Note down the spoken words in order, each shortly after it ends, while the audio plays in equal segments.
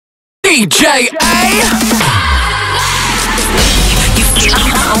CJA.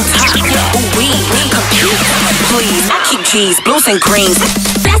 Please, I keep G's, blues and greens.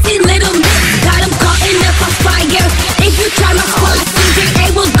 Sassy little mix, got him caught in the crossfire. If you try my squad,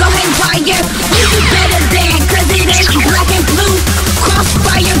 CJA will go haywire. We do better than, cause it ain't black and blue.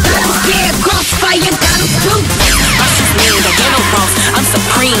 Crossfire got him scared, crossfire got him spooked. I'm just mean, don't get no boss. I'm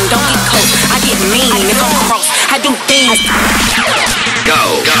supreme, don't get close. I get mean, if I'm cross, I do things. Go.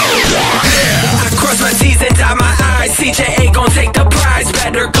 I cross my T's and dot my I's. CJA gon' take the prize.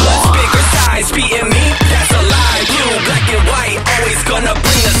 Better clothes, bigger size. Beating me, that's a lie. You black and white, always gonna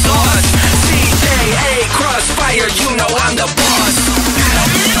bring the sauce. CJA Crossfire, you know I'm the boss.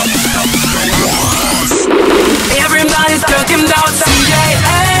 Everybody's talking about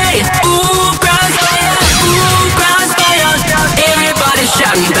CJA. Ooh, Crossfire, ooh, Crossfire. Everybody's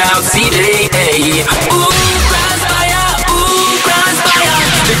shouting about CJA. Ooh, Crossfire, ooh, Crossfire.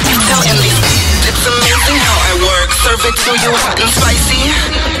 The detail in these, it's amazing how I work. Serve it to you hot and spicy,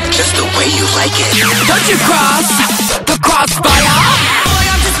 just the way you like it. Don't you cross the crossfire? Boy,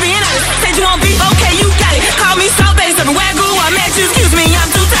 I'm just being honest. Said you want beef, okay, you got it. Call me South Bay, some wagyu. I'm at you, excuse me, I'm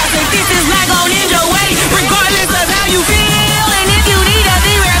too toxic. This is not gon' end your way, regardless of how you feel. And if you need a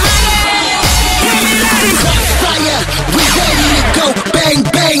be reminded, give me that. Crossfire, we ready to go. Bang,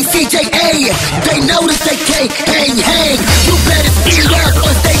 bang, CJA. They know that they can't hang. You better speed up.